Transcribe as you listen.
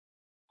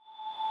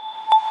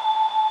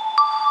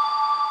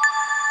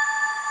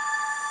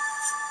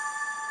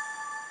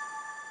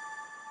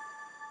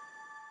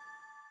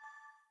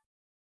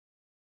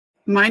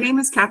My name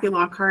is Kathy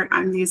Lockhart.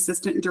 I'm the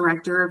Assistant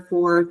Director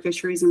for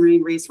Fisheries and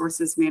Marine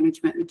Resources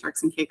Management in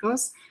Turks and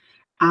Caicos.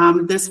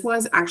 This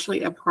was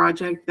actually a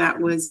project that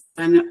was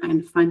done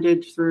and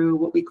funded through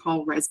what we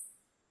call RES.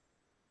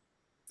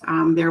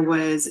 There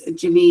was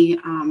Jimmy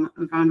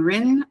Van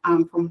Rijn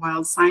from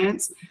Wild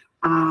Science,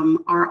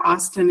 R.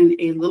 Austin and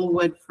A.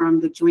 Littlewood from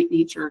the Joint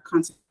Nature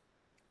Conservation,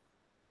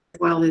 as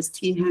well as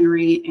T.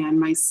 Henry and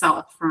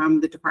myself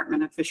from the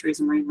Department of Fisheries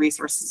and Marine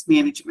Resources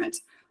Management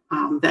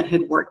that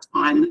had worked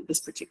on this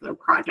particular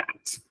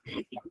project.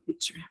 Make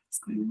sure it's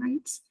going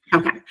right.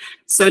 Okay,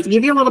 so to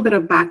give you a little bit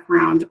of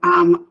background,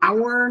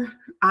 our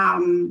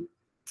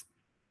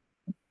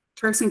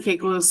Turks and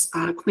Caicos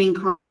Queen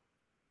Conch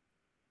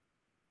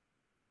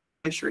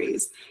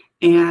fisheries,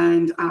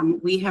 and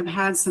we have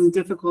had some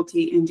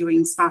difficulty in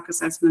doing stock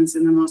assessments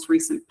in the most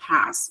recent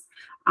past.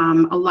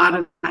 A lot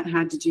of that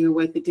had to do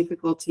with the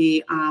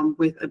difficulty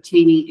with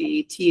obtaining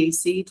a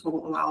TAC,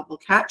 total allowable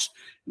catch,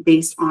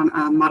 based on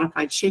a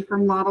modified Schaefer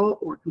model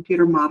or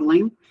computer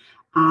modeling.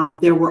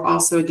 There were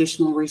also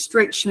additional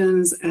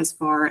restrictions as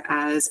far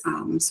as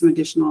some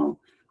additional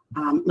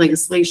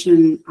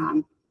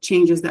legislation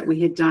changes that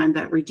we had done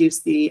that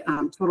reduced the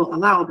total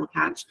allowable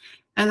catch.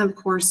 And of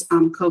course,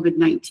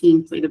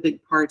 COVID-19 played a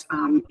big part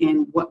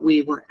in what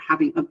we were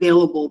having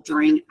available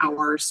during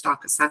our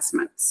stock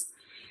assessments.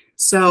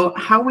 So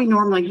how we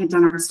normally had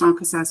done our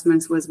stock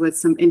assessments was with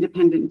some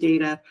independent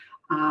data,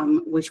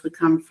 which would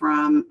come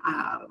from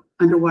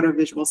underwater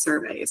visual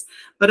surveys.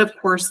 But of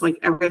course, like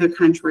every other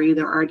country,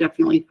 there are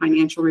definitely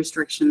financial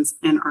restrictions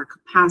in our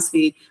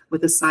capacity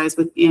with the size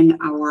within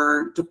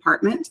our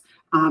department,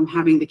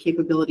 having the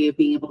capability of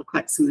being able to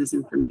collect some of this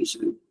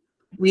information.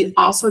 We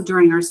also,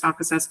 during our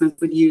stock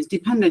assessments, would use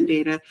dependent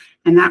data,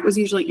 and that was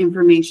usually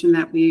information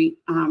that we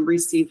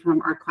received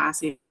from our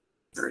class A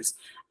officers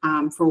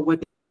for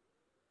what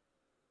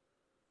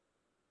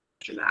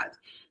that.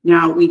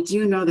 Now, we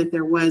do know that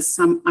there was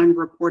some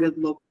unreported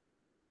local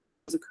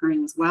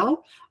occurring as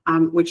well,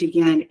 which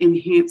again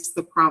enhanced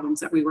the problems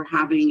that we were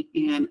having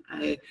in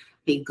a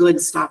good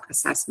stock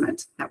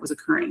assessment that was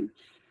occurring.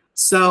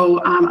 So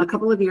a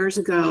couple of years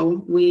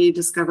ago, we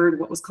discovered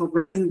what was called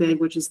RESINBIG,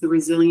 which is the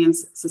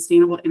Resilience,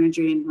 Sustainable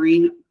Energy and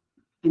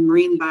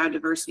Marine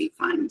Biodiversity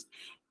Fund.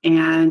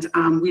 And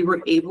we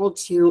were able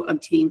to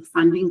obtain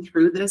funding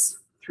through this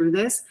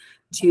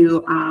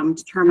to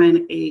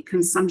determine a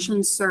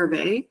consumption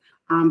survey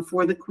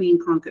for the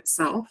Queen Conch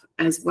itself,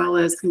 as well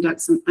as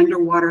conduct some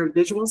underwater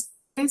visual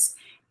surveys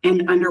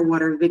and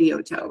underwater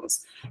video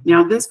tows.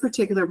 Now, this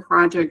particular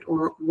project,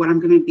 or what I'm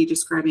going to be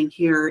describing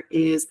here,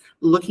 is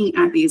looking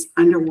at these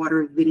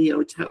underwater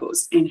video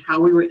tows and how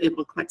we were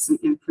able to collect some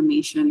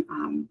information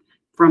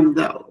from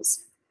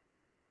those.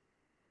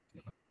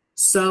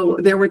 So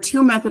there were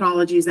two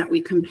methodologies that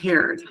we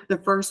compared. The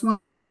first one,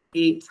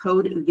 a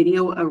towed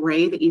video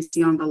array that you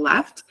see on the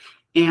left,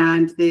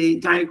 and the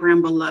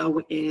diagram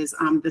below is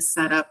the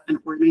setup and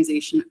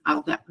organization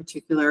of that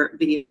particular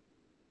video.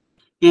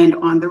 And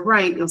on the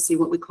right, you'll see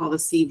what we call the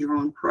Sea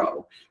Drone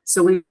Pro.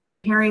 So we're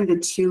comparing the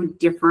two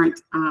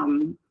different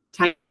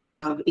types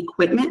of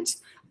equipment,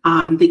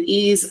 the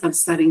ease of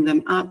setting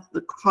them up,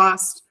 the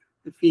cost,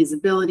 the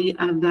feasibility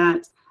of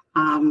that,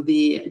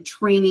 the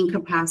training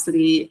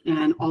capacity,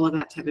 and all of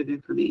that type of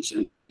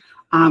information.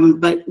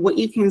 But what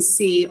you can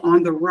see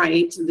on the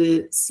right,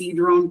 the Sea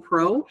Drone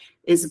Pro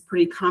is a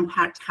pretty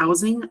compact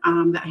housing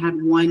that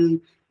had one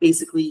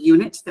basically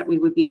unit that we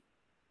would be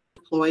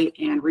deploy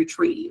and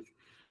retrieve.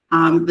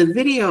 The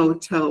video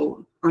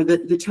tow, or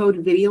the towed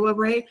video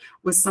array,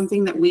 was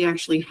something that we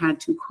actually had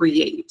to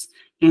create.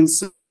 And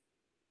so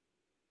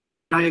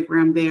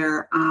diagram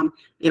there,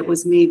 it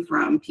was made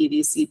from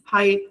PVC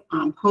pipe,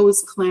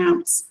 hose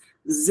clamps,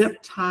 zip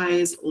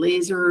ties,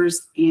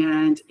 lasers,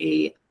 and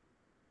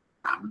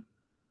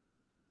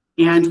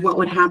and what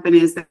would happen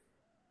is that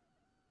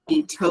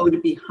be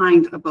towed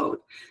behind a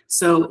boat.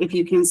 So if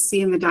you can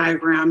see in the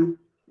diagram,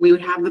 we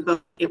would have the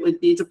boat, it would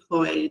be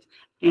deployed,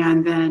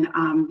 and then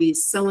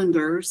these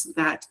cylinders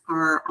that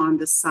are on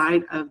the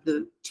side of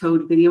the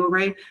towed video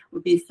array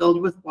would be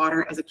filled with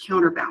water as a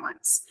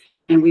counterbalance.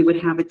 And we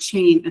would have a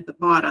chain at the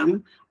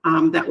bottom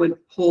that would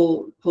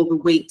pull the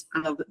weight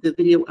of the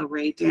video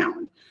array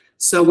down.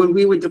 So when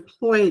we would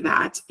deploy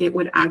that, it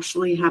would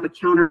actually have a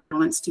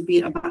counterbalance to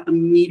be about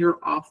 1 meter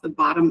off the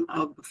bottom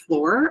of the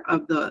floor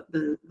of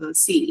the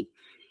sea.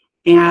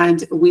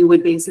 And we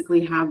would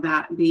basically have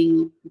that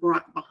being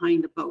brought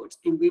behind a boat,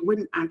 and we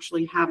wouldn't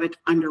actually have it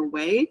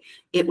underway.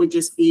 It would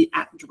just be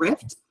at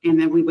drift, and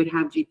then we would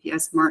have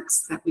GPS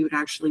marks that we would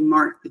actually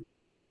mark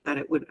that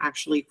it would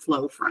actually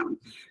flow from.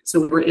 So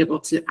we were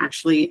able to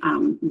actually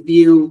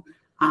view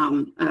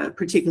a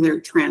particular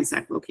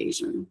transect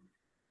location.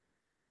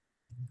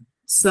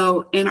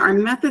 So in our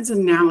methods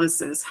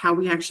analysis, how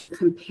we actually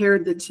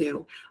compared the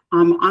two,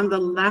 on the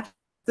left,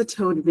 the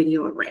towed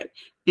video array.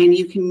 And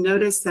you can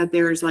notice that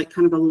there's like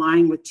kind of a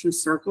line with two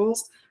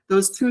circles.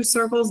 Those two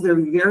circles, they're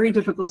very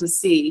difficult to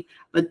see,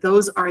 but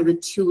those are the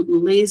two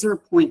laser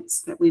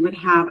points that we would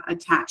have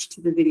attached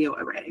to the video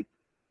array.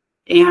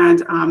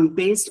 And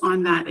based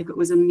on that, if it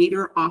was a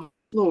meter off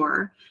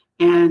floor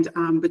and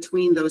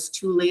between those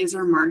two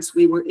laser marks,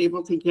 we were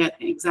able to get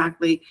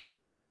exactly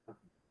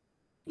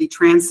the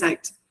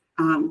transect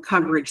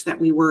coverage that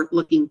we were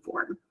looking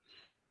for.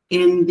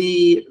 In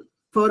the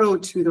photo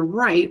to the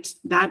right,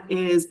 that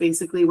is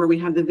basically where we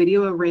have the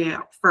video array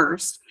out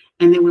first,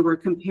 and then we were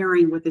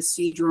comparing with the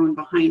sea drone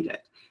behind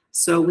it.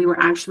 So we were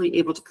actually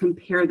able to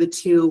compare the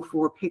two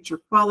for picture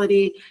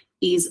quality,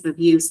 ease of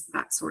use,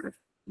 that sort of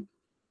thing.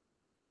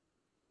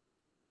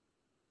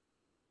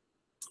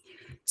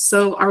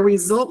 So our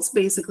results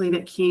basically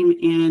that came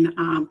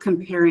in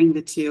comparing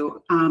the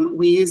two,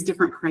 we used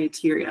different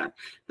criteria.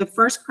 The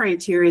first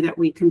criteria that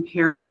we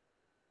compared,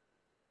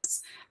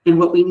 and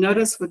what we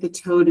noticed with the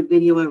towed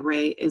video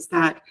array is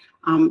that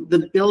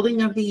the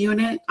building of the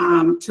unit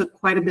took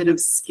quite a bit of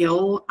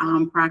skill,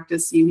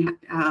 practice,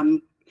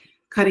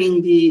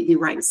 cutting the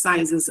right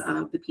sizes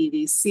of the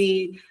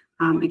PVC,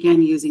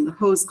 again, using the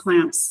hose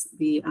clamps,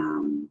 the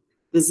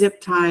zip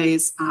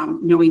ties,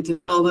 knowing to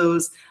fill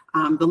those,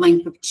 the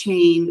length of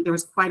chain. There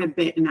was quite a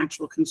bit in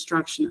actual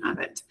construction of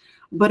it.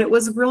 But it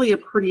was really a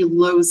pretty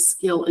low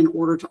skill in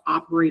order to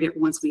operate it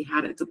once we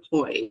had it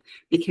deployed,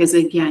 because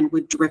again,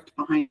 would drift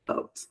behind the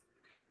boat.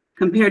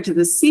 Compared to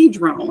the sea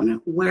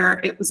drone,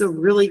 where it was a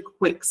really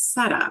quick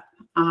setup,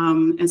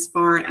 as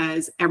far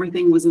as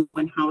everything was in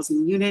one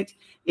housing unit,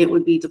 it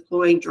would be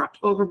deployed, dropped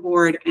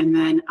overboard, and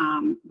then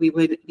we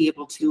would be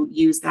able to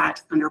use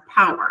that under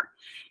power.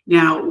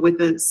 Now, with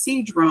the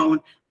sea drone,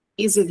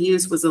 ease of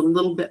use was a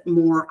little bit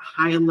more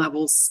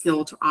high-level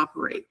skill to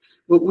operate.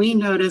 What we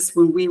noticed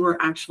when we were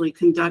actually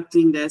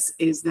conducting this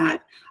is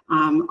that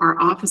our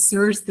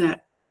officers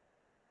that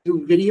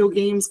do video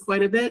games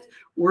quite a bit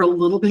were a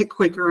little bit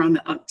quicker on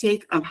the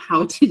uptake of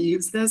how to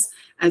use this,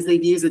 as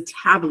they'd use a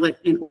tablet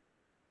in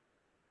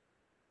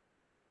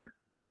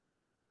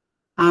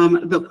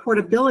the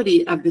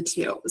portability of the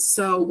two.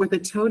 So with a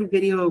towed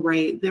video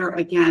array, there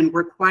again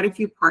were quite a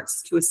few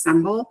parts to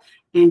assemble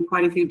and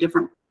quite a few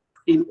different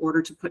in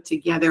order to put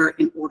together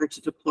in order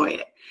to deploy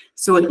it.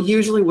 So it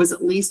usually was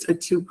at least a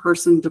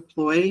two-person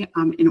deploy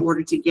in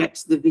order to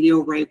get the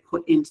video array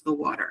put into the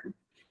water.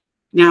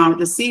 Now,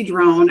 the sea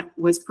drone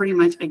was pretty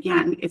much,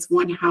 again, it's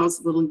one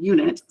house little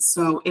unit,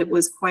 so it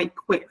was quite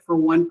quick for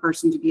one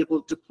person to be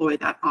able to deploy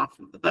that off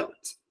of the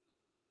boat.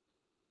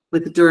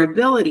 With the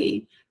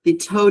durability, the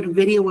towed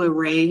video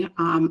array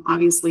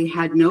obviously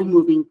had no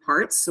moving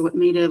parts, so it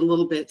made it a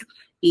little bit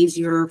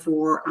easier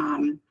for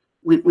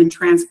when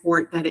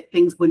transport, that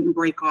things wouldn't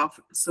break off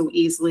so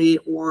easily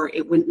or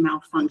it wouldn't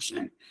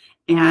malfunction.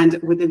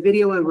 And with the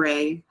video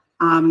array,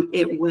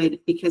 it would,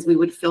 because we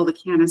would fill the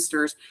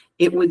canisters,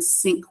 it would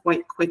sink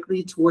quite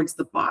quickly towards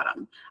the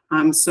bottom.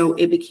 So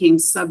it became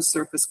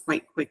subsurface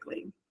quite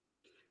quickly.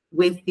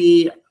 With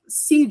the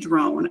sea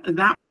drone,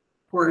 that,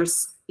 of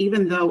course,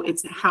 even though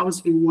it's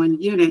housed in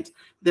one unit,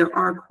 there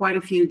are quite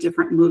a few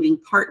different moving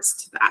parts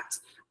to that,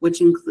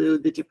 which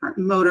include the different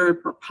motor,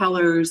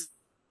 propellers,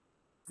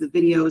 the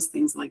videos,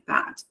 things like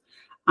that.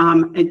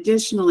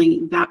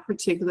 Additionally, that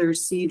particular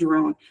sea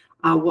drone,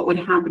 what would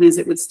happen is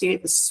it would stay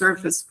at the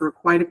surface for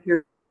quite a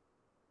period,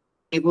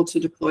 able to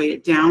deploy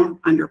it down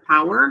under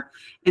power.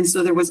 And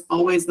so there was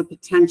always the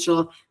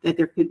potential that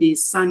there could be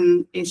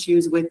sun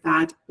issues with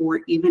that,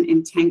 or even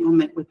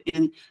entanglement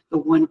within the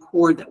one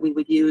cord that we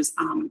would use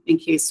in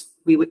case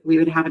we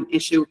would have an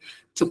issue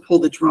to pull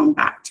the drone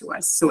back to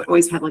us. So it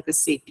always had like a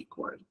safety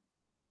cord.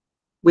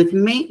 With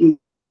maintenance,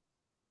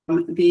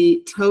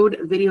 the towed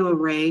video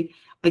array,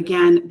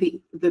 again,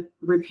 the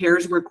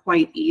repairs were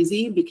quite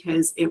easy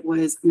because it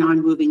was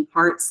non-moving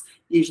parts,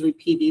 usually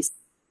PVC,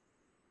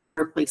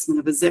 replacement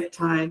of a zip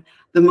tie.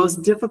 The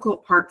most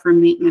difficult part for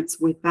maintenance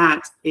with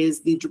that is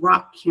the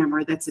drop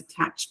camera that's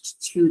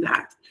attached to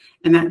that.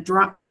 And that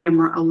drop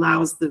camera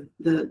allows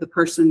the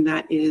person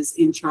that is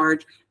in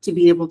charge to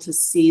be able to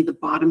see the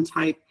bottom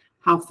type,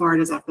 how far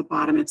it is off the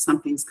bottom if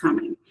something's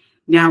coming.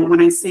 Now,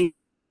 when I say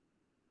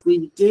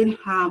we did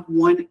have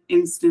one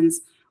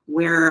instance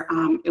where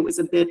it was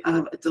a bit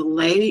of a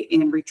delay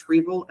in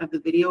retrieval of the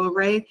video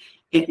array.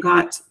 It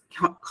got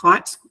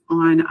caught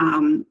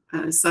on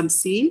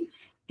subsea,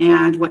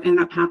 and what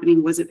ended up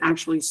happening was it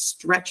actually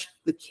stretched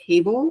the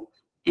cable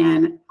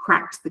and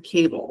cracked the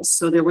cable.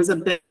 So there was a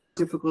bit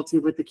of difficulty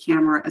with the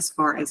camera as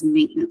far as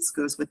maintenance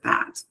goes with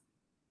that.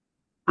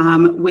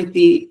 With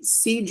the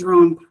Sea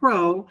Drone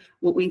Pro,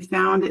 what we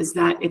found is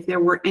that if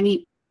there were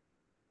any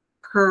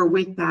occur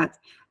with that,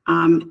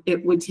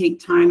 it would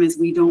take time, as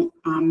we don't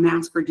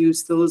mass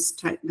produce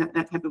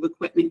that type of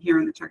equipment here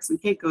in the Turks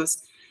and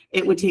Caicos.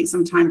 It would take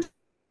some time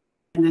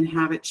and then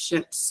have it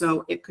shipped,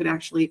 so it could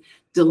actually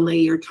delay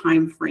your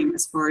time frame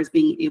as far as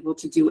being able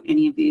to do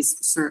any of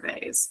these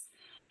surveys.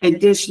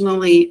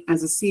 Additionally,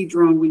 as a sea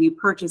drone, when you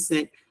purchase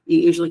it, it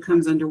usually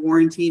comes under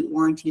warranty.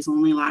 Warranties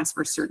only last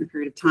for a certain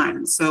period of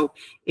time. So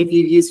if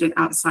you've used it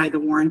outside the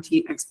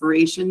warranty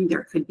expiration,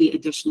 there could be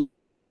additional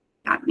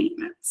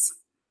maintenance.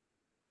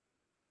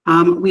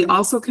 We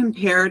also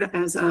compared,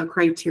 as a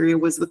criteria,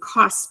 was the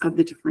cost of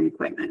the different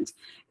equipment.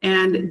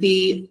 And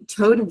the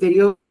towed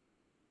video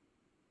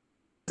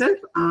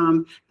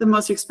The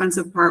most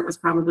expensive part was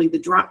probably the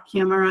drop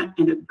camera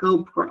and a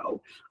GoPro,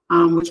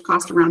 which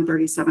cost around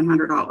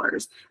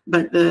 $3,700.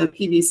 But the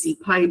PVC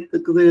pipe, the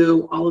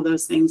glue, all of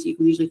those things you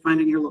can usually find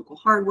in your local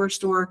hardware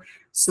store.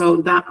 So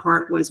that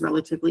part was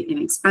relatively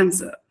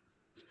inexpensive.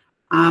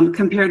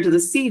 Compared to the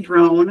sea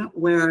drone,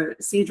 where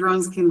sea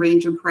drones can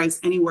range in price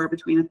anywhere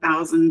between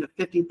 $1,000 to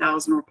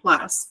 $50,000 or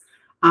plus.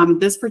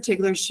 This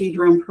particular Sea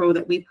Drone Pro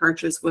that we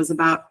purchased was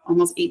about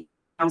almost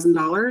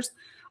 $8,000.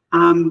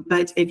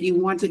 But if you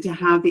wanted to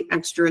have the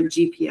extra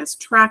GPS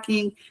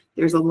tracking,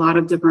 there's a lot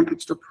of different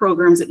extra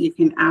programs that you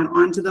can add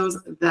on to those,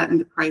 that and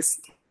the price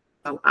can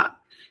go up.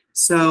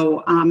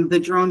 So the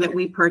drone that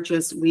we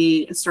purchased,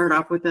 we started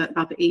off with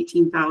about the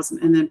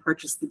 $18,000 and then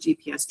purchased the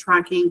GPS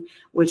tracking,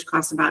 which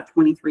cost about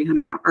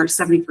 $2,300 or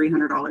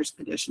 $7,300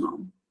 additional.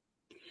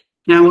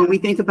 Now, when we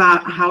think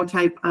about how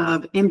type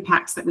of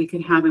impacts that we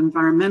could have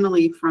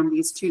environmentally from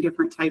these two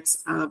different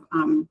types of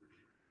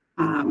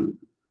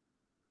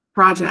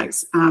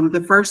projects,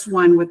 the first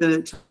one with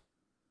the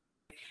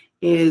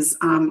is,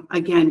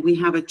 again, we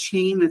have a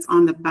chain that's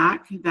on the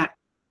back that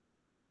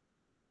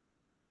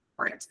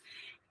for it.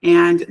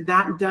 And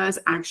that does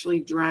actually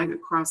drag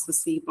across the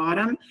sea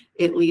bottom.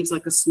 It leaves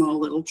like a small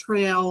little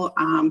trail.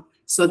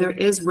 So there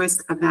is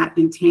risk of that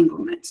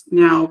entanglement.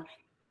 Now,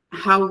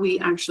 how we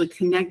actually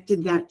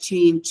connected that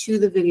chain to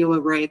the video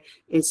array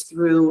is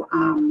through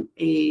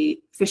a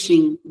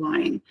fishing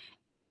line.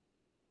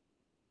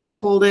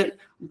 Hold it,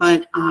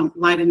 but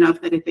light enough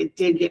that if it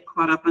did get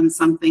caught up on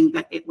something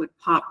that it would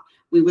pop.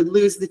 We would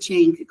lose the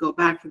chain, could go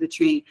back to the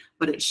chain,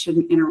 but it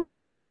shouldn't interrupt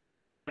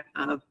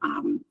of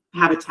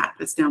habitat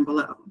that's down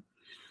below.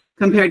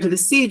 Compared to the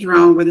sea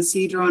drone, where the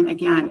sea drone,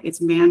 again,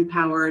 it's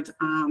man-powered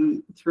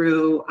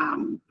through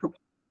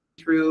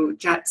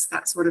jets,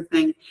 that sort of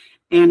thing.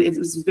 And it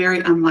was very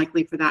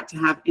unlikely for that to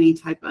have any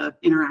type of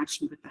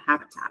interaction with the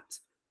habitat.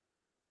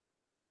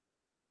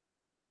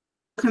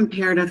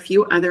 Compared a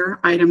few other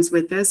items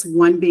with this,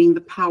 one being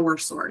the power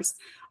source.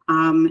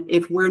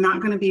 If we're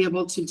not going to be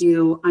able to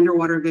do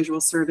underwater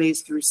visual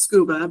surveys through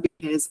scuba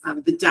because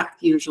of the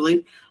depth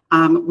usually,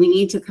 we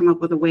need to come up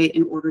with a way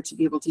in order to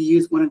be able to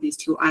use one of these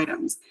two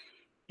items.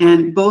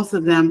 And both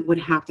of them would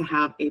have to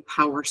have a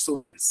power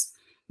source.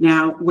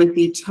 Now, with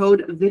the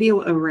towed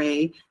video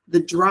array,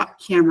 the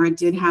drop camera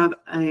did have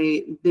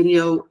a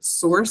video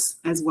source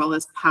as well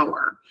as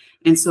power.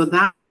 And so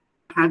that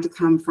had to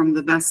come from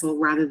the vessel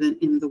rather than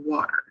in the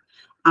water.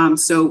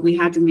 So we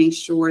had to make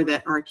sure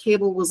that our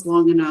cable was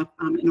long enough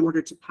in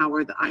order to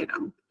power the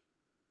item.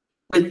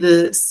 With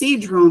the Sea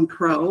Drone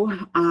Pro,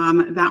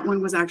 that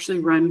one was actually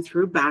run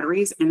through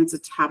batteries, and it's a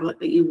tablet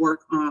that you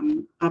work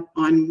up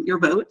on your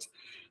boat.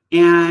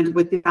 And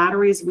with the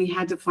batteries, we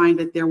had to find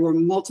that there were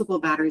multiple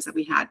batteries that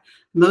we had.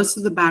 Most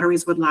of the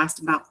batteries would last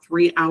about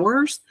 3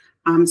 hours.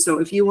 So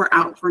if you were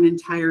out for an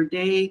entire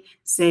day,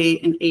 say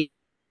an 8,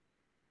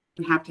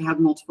 you have to have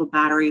multiple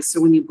batteries.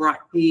 So when you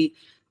brought the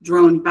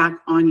drone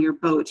back on your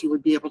boat, you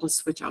would be able to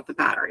switch out the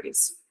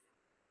batteries.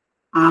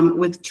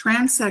 With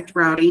transect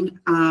routing,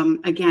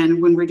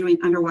 again, when we're doing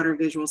underwater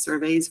visual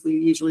surveys, we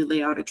usually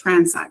lay out a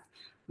transect.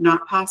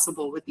 Not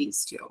possible with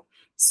these two.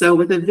 So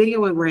with a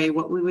video array,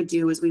 what we would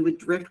do is we would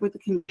drift with the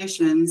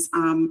conditions,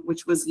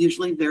 which was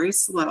usually very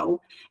slow,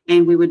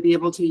 and we would be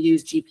able to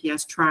use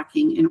GPS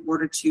tracking in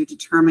order to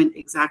determine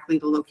exactly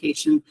the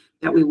location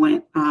that we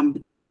went.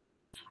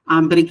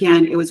 But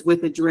again, it was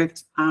with a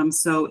drift,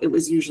 so it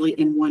was usually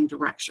in one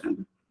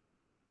direction.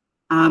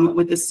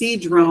 With the Sea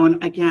Drone,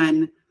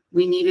 again,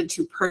 we needed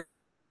to purchase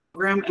a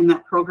program, and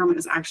that program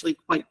is actually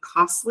quite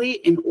costly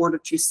in order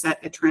to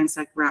set a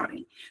transect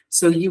routing.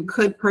 So you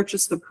could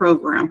purchase the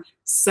program,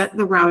 set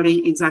the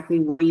routing exactly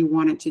where you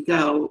want it to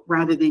go,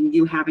 rather than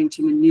you having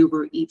to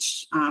maneuver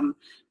each,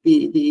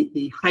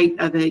 the height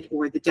of it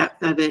or the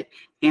depth of it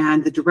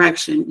and the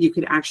direction. You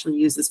could actually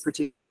use this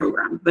particular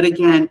program. But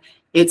again,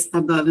 it's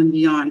above and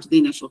beyond the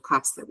initial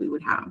cost that we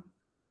would have.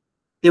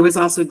 There was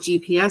also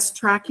GPS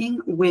tracking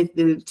with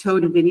the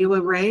towed video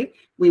array.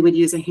 We would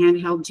use a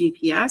handheld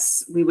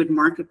GPS. We would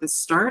mark at the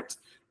start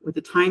with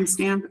a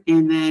timestamp,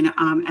 and then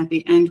at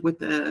the end with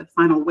the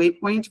final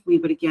waypoint, we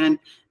would again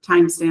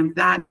timestamp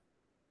that.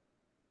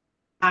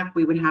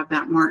 We would have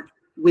that marked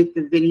with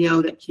the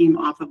video that came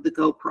off of the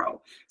GoPro.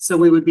 So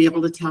we would be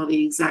able to tell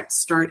the exact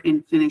start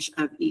and finish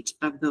of each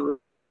of those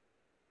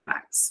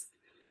effects.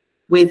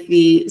 With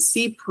the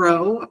Sea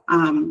Pro,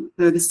 or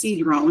the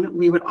Sea Drone,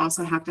 we would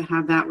also have to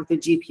have that with a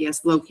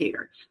GPS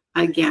locator.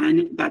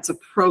 Again, that's a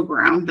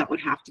program that would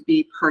have to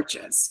be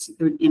purchased,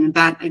 and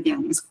that,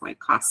 again, is quite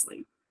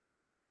costly.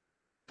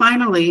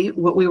 Finally,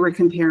 what we were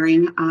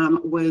comparing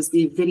was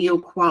the video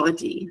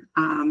quality.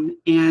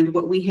 And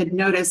what we had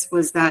noticed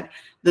was that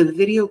the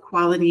video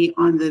quality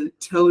on the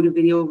towed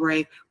video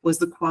array was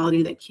the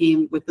quality that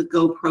came with the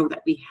GoPro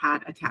that we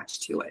had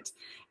attached to it.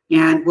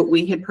 And what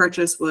we had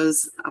purchased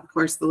was, of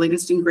course, the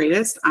latest and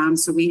greatest.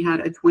 So we had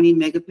a 20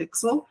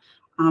 megapixel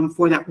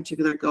for that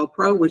particular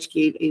GoPro, which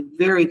gave a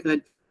very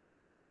good.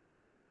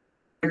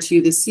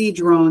 to the sea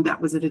drone that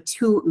was at a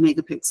 2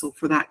 megapixel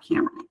for that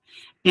camera.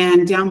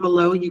 And down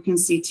below, you can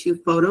see 2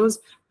 photos.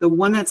 The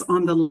one that's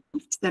on the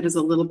left that is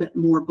a little bit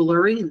more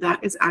blurry,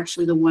 that is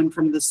actually the one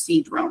from the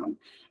sea drone.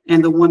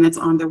 And the one that's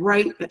on the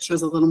right that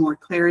shows a little more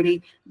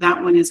clarity,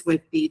 that one is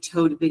with the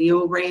towed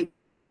video array.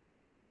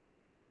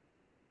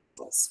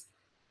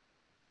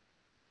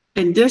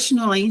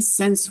 Additionally,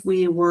 since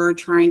we were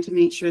trying to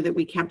make sure that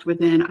we kept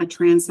within a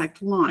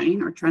transect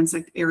line or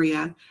transect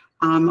area,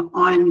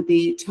 on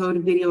the towed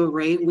video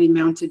array, we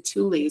mounted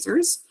 2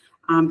 lasers.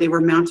 They were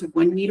mounted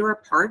 1 meter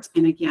apart.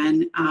 And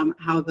again,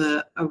 how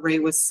the array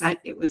was set,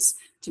 it was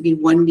to be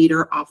 1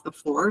 meter off the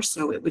floor.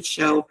 So it would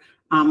show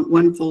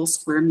 1 full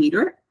square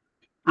meter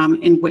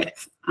in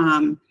width.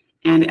 And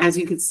as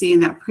you could see in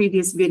that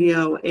previous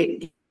video,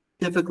 it's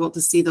difficult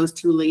to see those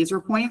 2 laser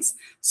points.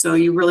 So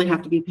you really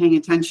have to be paying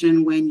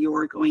attention when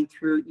you're going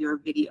through your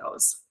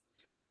videos.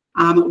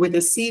 With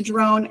a sea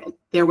drone,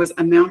 there was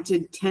a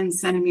mounted 10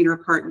 centimeter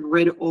apart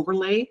grid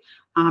overlay,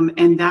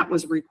 and that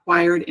was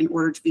required in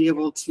order to be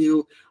able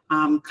to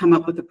come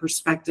up with a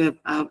perspective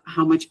of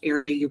how much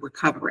area you were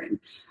covering.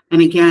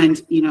 And again,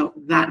 you know,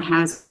 that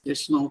has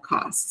additional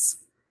costs.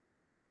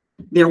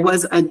 There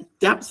was a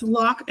depth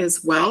lock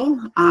as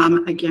well.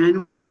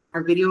 Again,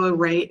 our video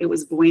array, it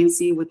was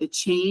buoyancy with a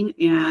chain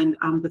and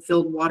the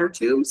filled water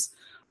tubes.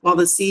 While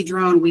the sea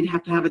drone, we'd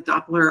have to have a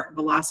Doppler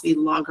velocity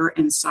logger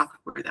and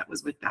software that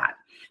was with that.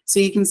 So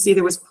you can see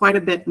there was quite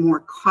a bit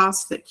more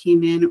cost that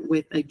came in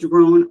with a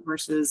drone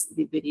versus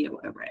the video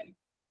array.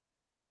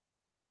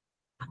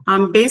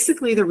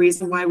 Basically, the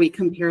reason why we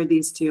compare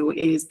these two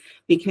is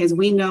because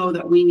we know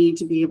that we need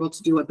to be able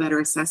to do a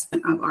better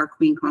assessment of our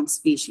queen conch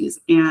species.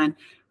 And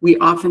we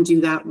often do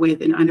that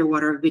with an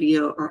underwater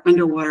video or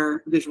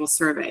underwater visual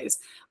surveys.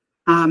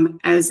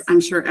 As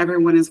I'm sure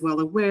everyone is well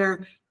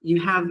aware, you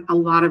have a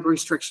lot of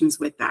restrictions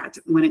with that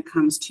when it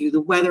comes to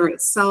the weather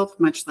itself,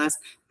 much less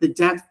the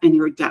depth and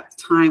your depth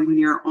time when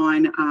you're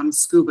on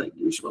scuba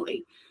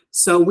usually.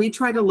 So we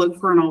try to look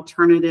for an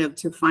alternative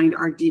to find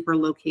our deeper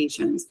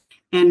locations.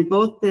 And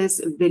both this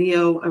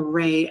video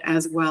array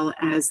as well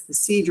as the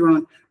sea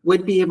drone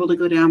would be able to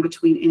go down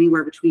between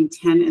anywhere between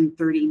 10 and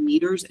 30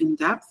 meters in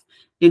depth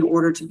in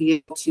order to be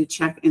able to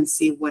check and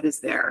see what is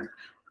there.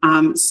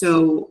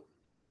 So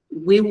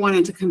we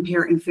wanted to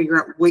compare and figure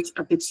out which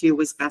of the two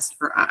was best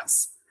for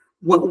us.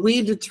 What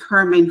we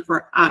determined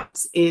for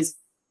us is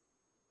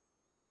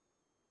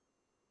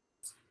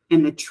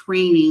in the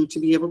training to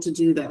be able to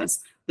do this,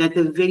 that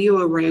the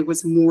video array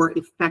was more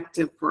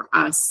effective for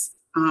us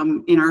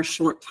in our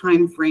short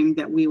time frame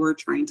that we were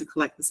trying to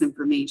collect this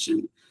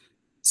information.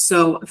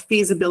 So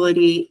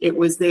feasibility, it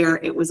was there,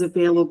 it was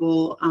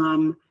available.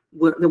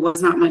 There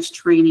was not much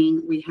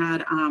training. We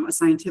had a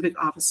scientific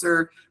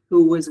officer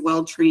who was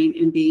well trained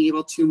in being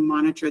able to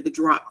monitor the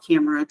drop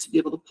camera to be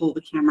able to pull the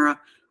camera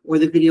or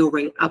the video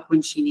array up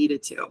when she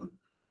needed to.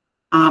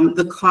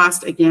 The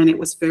cost, again, it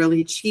was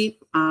fairly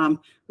cheap.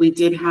 We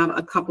did have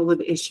a couple of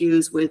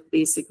issues with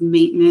basic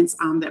maintenance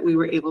that we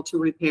were able to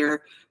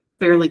repair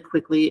fairly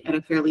quickly at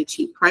a fairly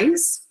cheap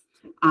price.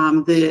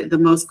 The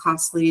most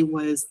costly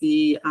was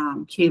the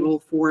cable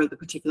for the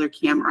particular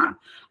camera.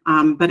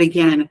 But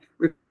again,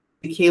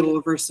 the cable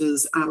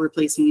versus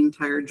replacing the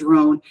entire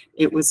drone,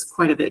 it was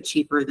quite a bit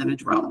cheaper than a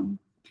drone.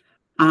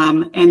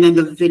 And then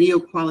the video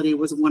quality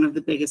was one of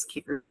the biggest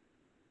kickers.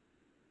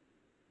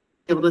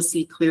 Able to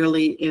see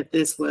clearly if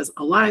this was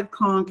a live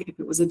conch, if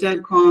it was a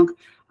dead conch.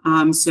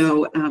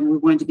 So we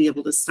wanted to be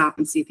able to stop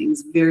and see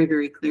things very,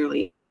 very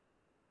clearly.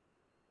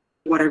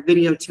 What our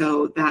video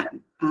tow, that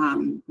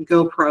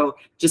GoPro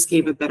just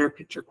gave a better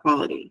picture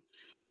quality.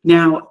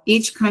 Now,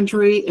 each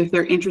country, if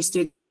they're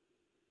interested,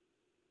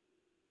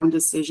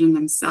 decision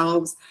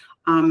themselves,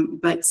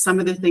 but some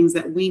of the things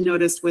that we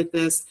noticed with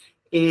this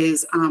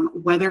is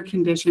weather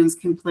conditions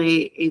can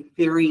play a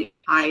very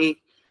high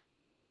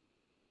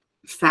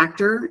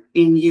factor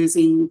in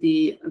using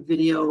the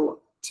video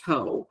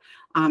tow.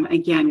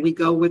 Again, we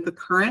go with the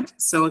current,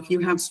 so if you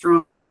have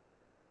strong,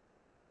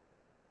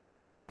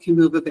 can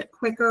move a bit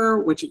quicker,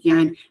 which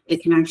again,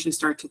 it can actually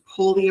start to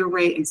pull the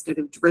array instead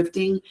of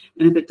drifting.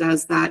 And if it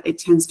does that, it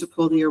tends to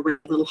pull the array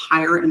a little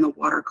higher in the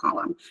water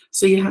column.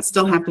 So you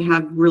still have to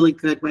have really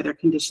good weather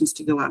conditions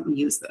to go out and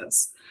use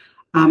this.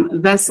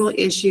 Vessel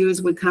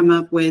issues would come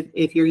up with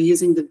if you're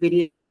using the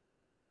video, you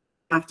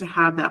have to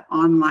have that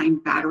online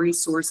battery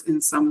source in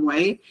some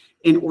way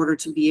in order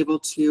to be able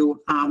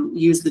to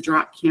use the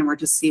drop camera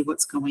to see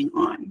what's going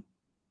on.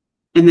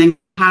 And then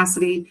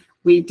capacity.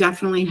 We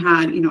definitely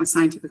had, a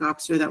scientific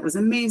officer that was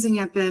amazing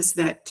at this,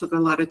 that took a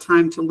lot of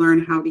time to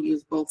learn how to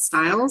use both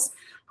styles.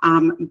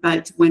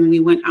 But when we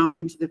went out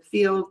into the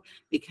field,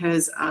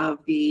 because of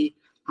the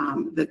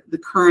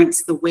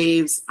currents, the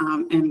waves,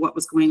 and what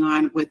was going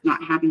on with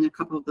not having a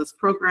couple of those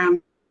programs,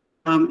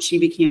 she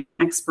became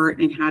an expert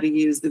in how to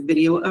use the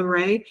video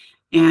array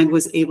and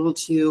was able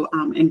to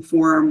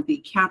inform the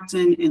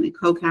captain and the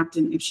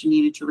co-captain if she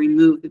needed to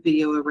remove the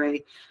video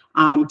array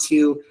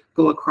to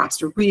go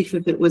across a reef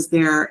if it was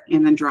there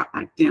and then drop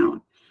back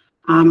down.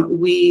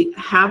 We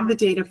have the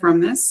data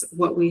from this.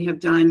 What we have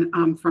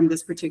done from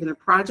this particular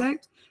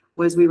project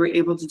was we were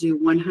able to do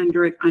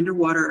 100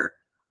 underwater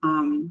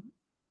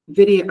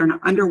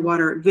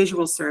underwater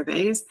visual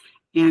surveys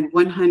and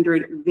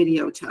 100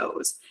 video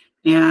tows.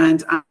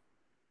 And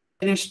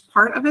finished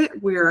part of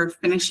it, we're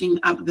finishing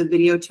up the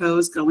video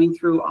tows, going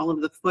through all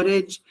of the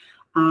footage,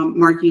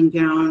 marking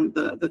down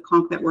the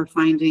conch that we're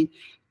finding.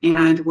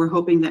 And we're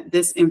hoping that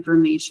this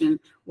information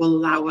will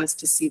allow us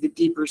to see the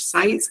deeper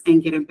sites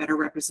and get a better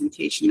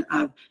representation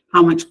of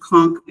how much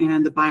conch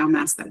and the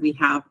biomass that we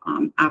have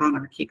out on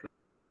our Caicos.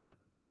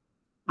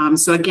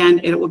 So again,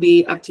 it will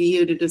be up to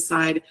you to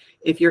decide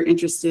if you're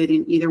interested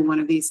in either one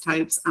of these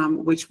types,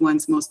 which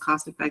one's most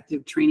cost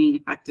effective, training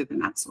effective,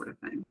 and that sort of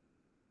thing.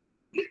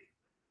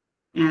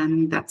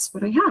 And that's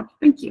what I have.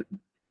 Thank you.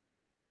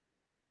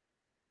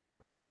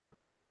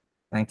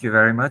 Thank you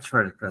very much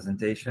for the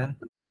presentation.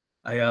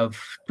 I have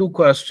two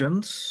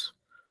questions.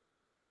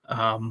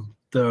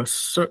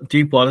 The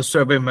deep water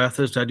survey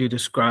methods that you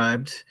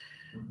described,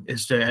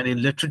 is there any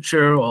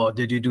literature or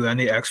did you do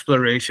any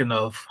exploration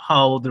of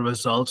how the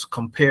results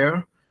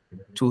compare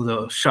to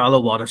the shallow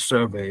water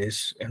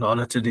surveys in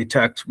order to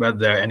detect whether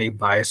there are any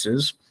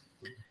biases?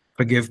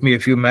 Forgive me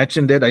if you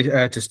mentioned it, I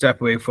had to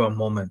step away for a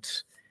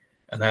moment.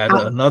 And I had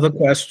another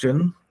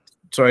question.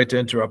 Sorry to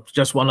interrupt,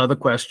 just one other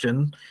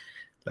question.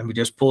 Let me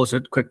just pose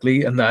it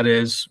quickly, and that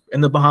is,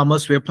 in the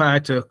Bahamas, we're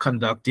planning to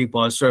conduct deep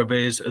water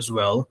surveys as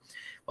well.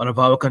 One of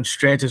our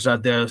constraints is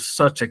that there's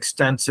such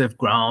extensive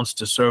grounds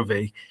to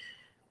survey.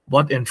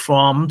 What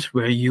informed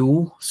where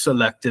you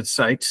selected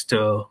sites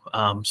to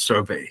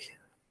survey?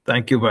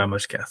 Thank you very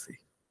much, Kathy.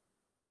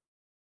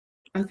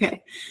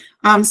 Okay,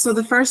 so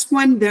the first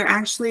one, there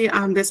actually,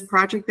 this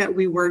project that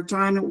we worked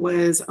on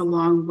was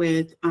along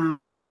with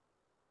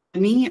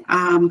me,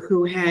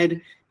 who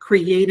had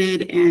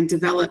created and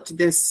developed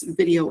this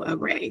video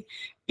array.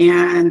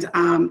 And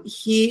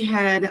he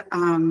had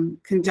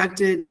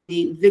conducted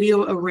the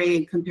video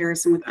array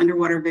comparison with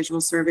underwater visual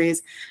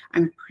surveys.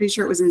 I'm pretty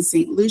sure it was in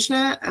St.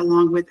 Lucia,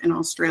 along with in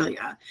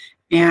Australia.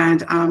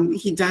 And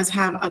he does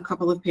have a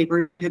couple of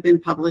papers that have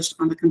been published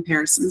on the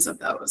comparisons of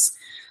those.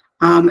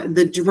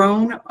 The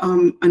drone,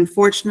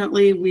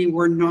 unfortunately, we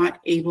were not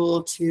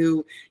able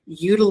to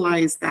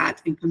utilize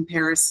that in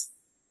comparison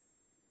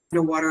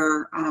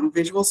underwater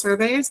visual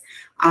surveys.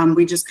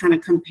 We just kind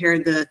of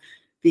compared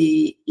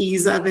the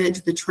ease of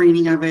it, the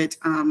training of it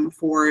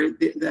for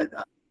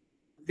the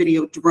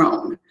video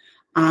drone.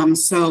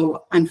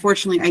 So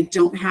unfortunately, I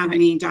don't have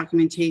any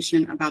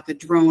documentation about the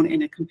drone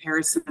in a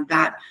comparison of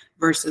that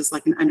versus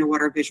like an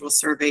underwater visual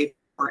survey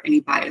or any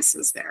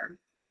biases there.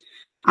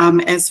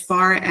 As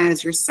far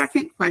as your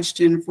second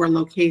question for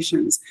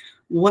locations,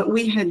 what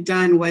we had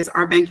done was,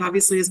 our bank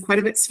obviously is quite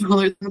a bit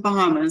smaller than the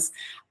Bahamas,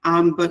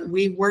 but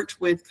we worked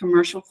with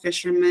commercial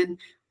fishermen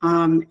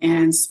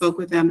and spoke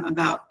with them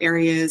about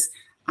areas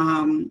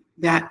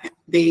that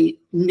they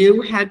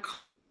knew had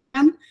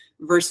conch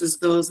versus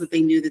those that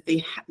they knew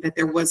that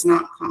there was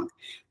not conch.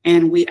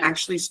 And we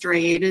actually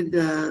striated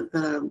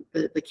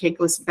the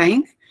Caicos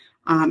Bank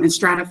and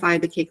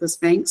stratified the Caicos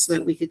Bank so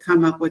that we could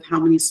come up with how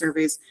many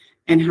surveys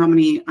and how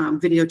many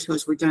video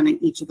tows were done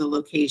in each of the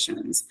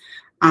locations.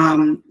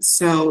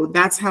 So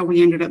that's how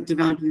we ended up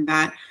developing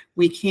that.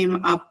 We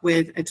came up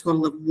with a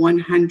total of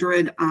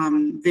 100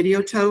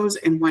 video tows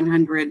and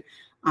 100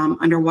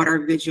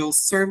 underwater visual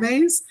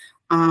surveys.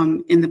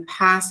 In the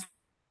past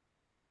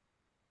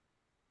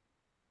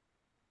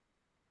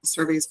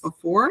surveys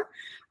before,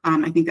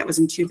 I think that was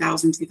in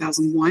 2000,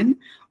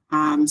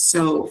 2001.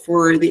 So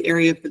for the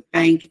area of the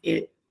bank,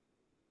 it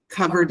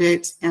covered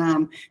it,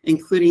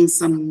 including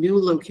some new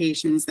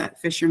locations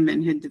that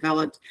fishermen had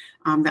developed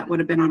that would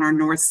have been on our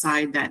north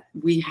side that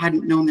we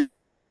hadn't known. That.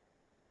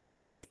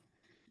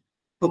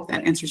 Hope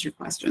that answers your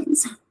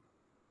questions.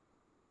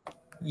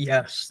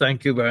 Yes,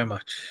 thank you very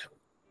much.